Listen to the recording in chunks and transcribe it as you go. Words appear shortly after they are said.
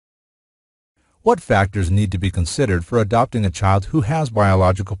What factors need to be considered for adopting a child who has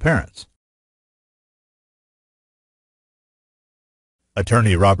biological parents?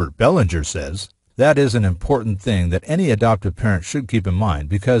 Attorney Robert Bellinger says, that is an important thing that any adoptive parent should keep in mind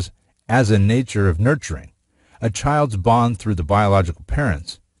because, as in nature of nurturing, a child's bond through the biological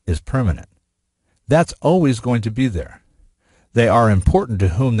parents is permanent. That's always going to be there. They are important to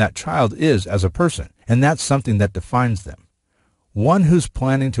whom that child is as a person, and that's something that defines them. One who's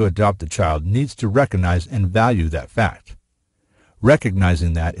planning to adopt a child needs to recognize and value that fact.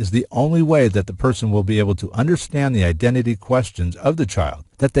 Recognizing that is the only way that the person will be able to understand the identity questions of the child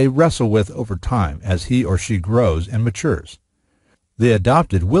that they wrestle with over time as he or she grows and matures. The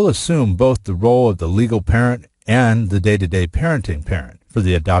adopted will assume both the role of the legal parent and the day-to-day parenting parent for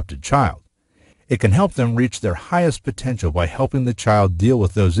the adopted child. It can help them reach their highest potential by helping the child deal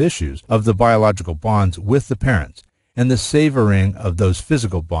with those issues of the biological bonds with the parents and the savoring of those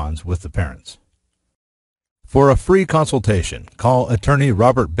physical bonds with the parents. For a free consultation, call Attorney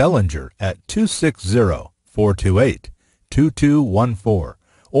Robert Bellinger at 260-428-2214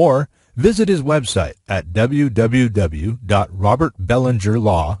 or visit his website at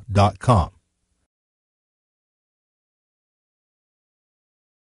www.robertbellingerlaw.com.